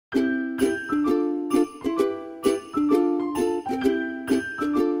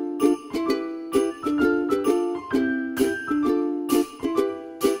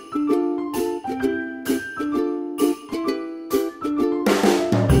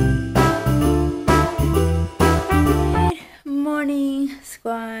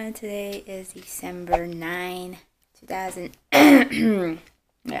today is December 9, 2000.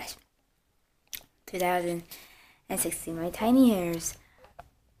 Gosh, 2016. My tiny hairs.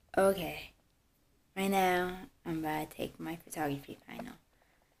 Okay, right now I'm about to take my photography final.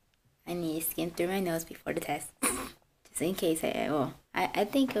 I need to skim through my notes before the test, just in case I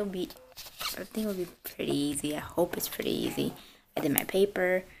think it'll be pretty easy. I hope it's pretty easy. I did my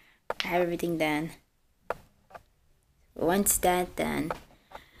paper. I have everything done. Once that's done,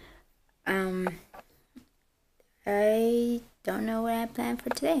 I don't know what I plan for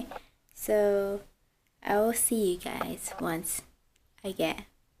today. So I will see you guys once I get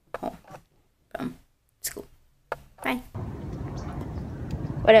home from school. Bye.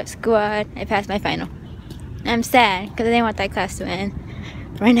 What up, squad? I passed my final. I'm sad because I didn't want that class to end.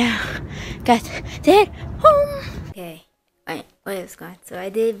 Right now, got to head home. Okay, alright, what up, squad? So I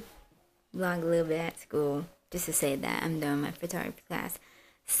did vlog a little bit at school just to say that I'm done my photography class.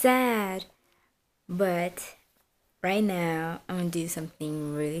 Sad, but right now I'm gonna do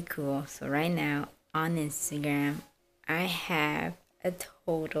something really cool. So right now on Instagram, I have a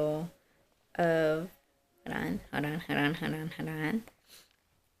total of hold on.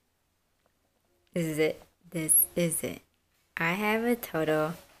 This is it. I have a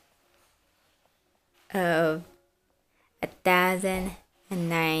total of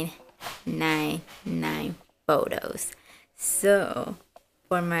 1,099 photos. So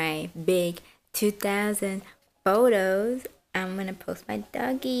for my big 2,000 photos, I'm gonna post my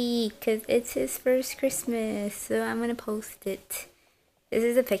doggy because it's his first Christmas. So I'm gonna post it. This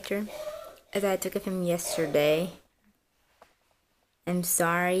is a picture as I took of him yesterday. I'm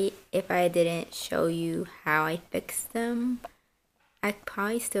sorry if I didn't show you how I fixed them. I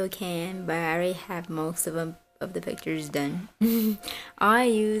probably still can, but I already have most of them of the pictures done. All I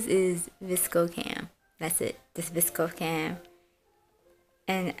use is ViscoCam. That's it, just ViscoCam.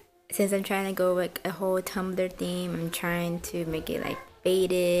 And since I'm trying to go like a whole Tumblr theme, I'm trying to make it like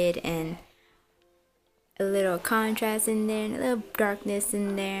faded and a little contrast in there and a little darkness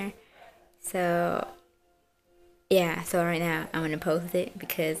in there. So yeah, so right now I'm gonna post it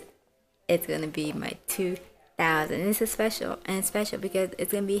because it's gonna be my 2,000. This is special, and it's special because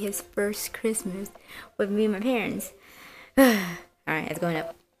it's gonna be his first Christmas with me and my parents. Alright, it's going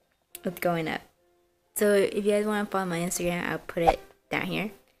up. It's going up. So if you guys want to follow my Instagram, I'll put it down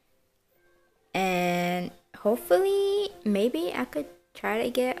here. And hopefully, maybe I could try to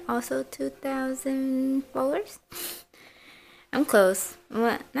get also 2,000 followers. I'm close.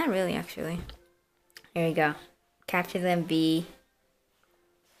 Well, not really actually. Here we go. Capture them, B.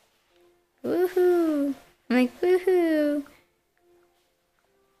 Woohoo! I'm like, woohoo!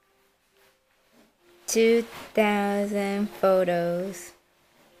 2,000 photos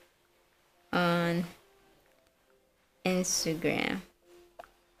on Instagram.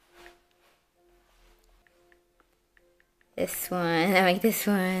 This one, I like this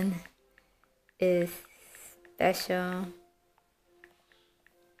one, is special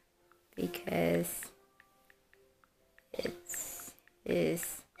because it's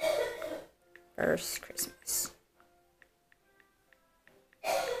his first Christmas.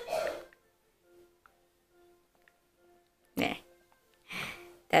 Yeah,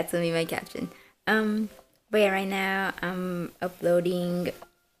 that's gonna be my caption. But yeah, right now I'm uploading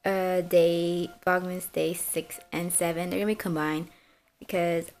Vlogmas day 6 and 7. They're gonna be combined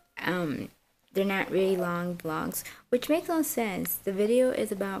because they're not really long vlogs, which makes no sense. The video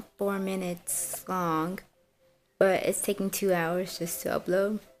is about 4 minutes long, but it's taking 2 hours just to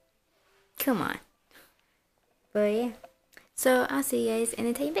upload. Come on. But yeah, so I'll see you guys in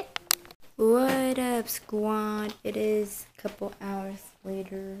a tiny bit. What up, squad? It is a couple hours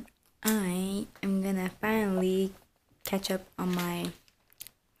later. I am gonna finally catch up on my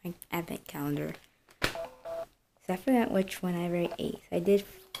advent calendar. So I forgot which one I already ate. I did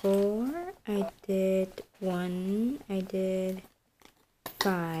 4, I did 1, I did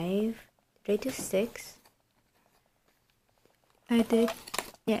 5. Did I do 6? I did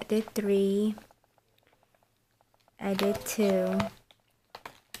 3. I did 2.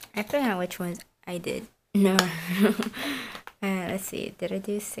 I forgot which ones I did. No. Let's see. Did I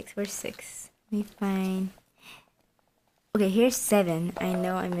do 6 or 6? Let me find. Okay, here's 7. I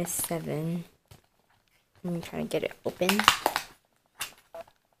know I missed 7. Let me try to get it open.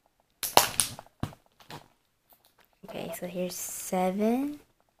 Okay, so here's 7.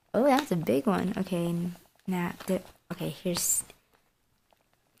 Oh, that's a big one. Okay, now okay, here's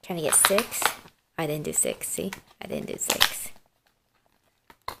trying to get 6. I didn't do 6. See, I didn't do 6.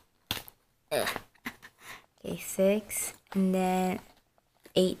 Ugh. Okay, 6, and then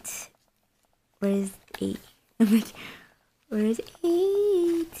 8. Where is 8? I'm like, Where's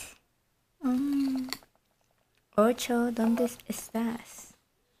 8? Ocho, ¿dónde estás?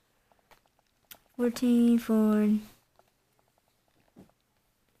 14, 4.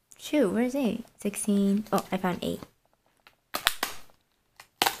 Shoot, where's 8? 16. Oh, I found 8.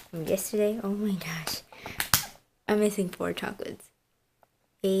 From yesterday? Oh my gosh. I'm missing 4 chocolates.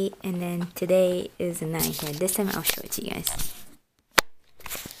 8, and then today is a 9 here. This time I'll show it to you guys.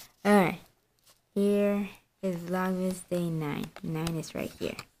 Alright. Here is Vlogmas Day 9. 9 is right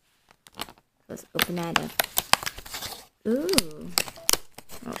here. Let's open that up. Ooh.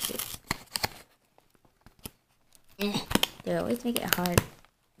 Oh shit. They always make it hard.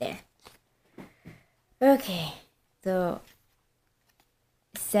 There. Okay. So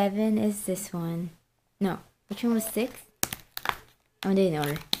 7 is this one. No. Which one was 6? I'm doing the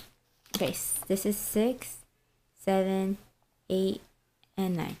order. Okay. This is 6, 7, 8,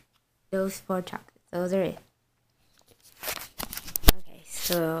 and 9. Those 4 chocolates. Those are it. Okay.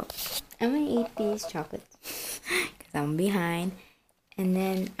 So I'm going to eat these chocolates. Because I'm behind. And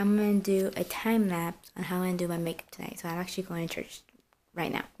then I'm going to do a time lapse on how I'm going to do my makeup tonight. So I'm actually going to church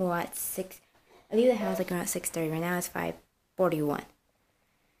right now. Well, at 6. I leave the house like around 6:30. Right now it's 5:41.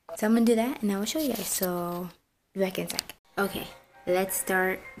 So I'm going to do that and I will show you guys. So be back in a sec. Okay. Let's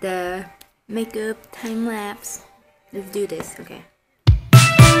start the makeup time lapse. Let's do this. Okay.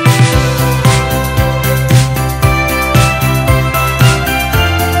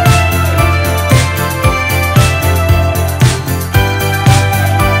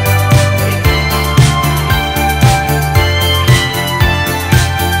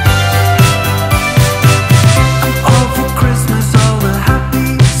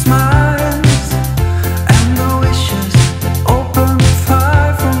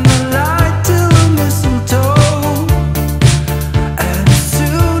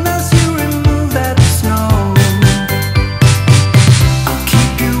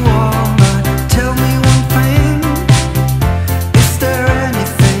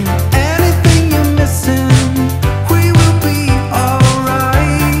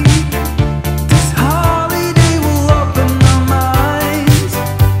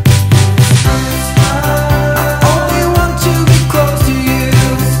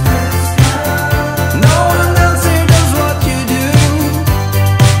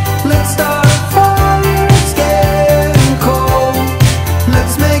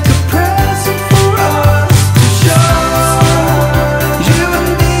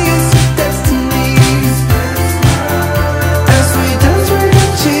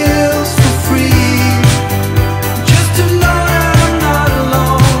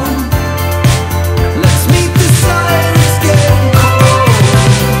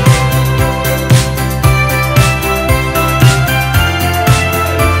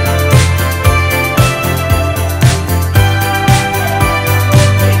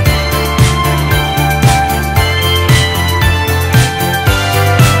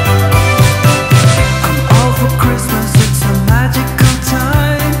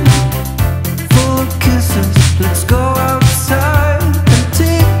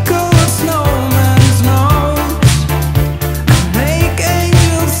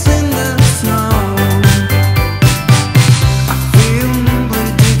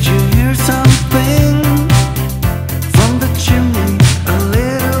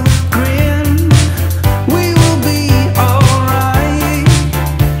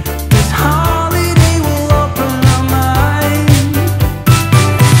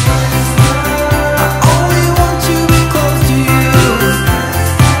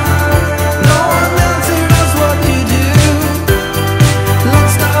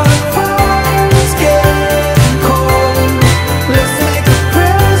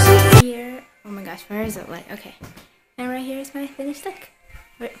 Okay, and right here is my finished look.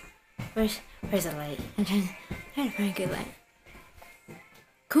 Where's the light? I'm trying to find a good light.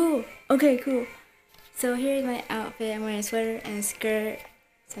 Cool. Okay, cool. So here's my outfit. I'm wearing a sweater and a skirt,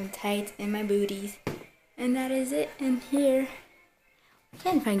 some tights, and my booties, and that is it. And here, I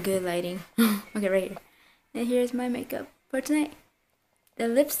can't find good lighting. Okay, right here. And here's my makeup for tonight. The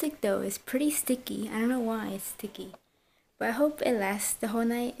lipstick though is pretty sticky. I don't know why it's sticky. But I hope it lasts the whole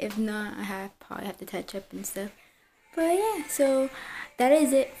night. If not, probably have to touch up and stuff. But yeah, so that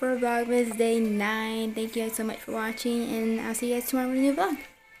is it for Vlogmas Day 9. Thank you guys so much for watching, and I'll see you guys tomorrow with a new vlog.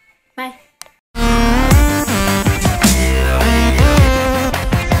 Bye.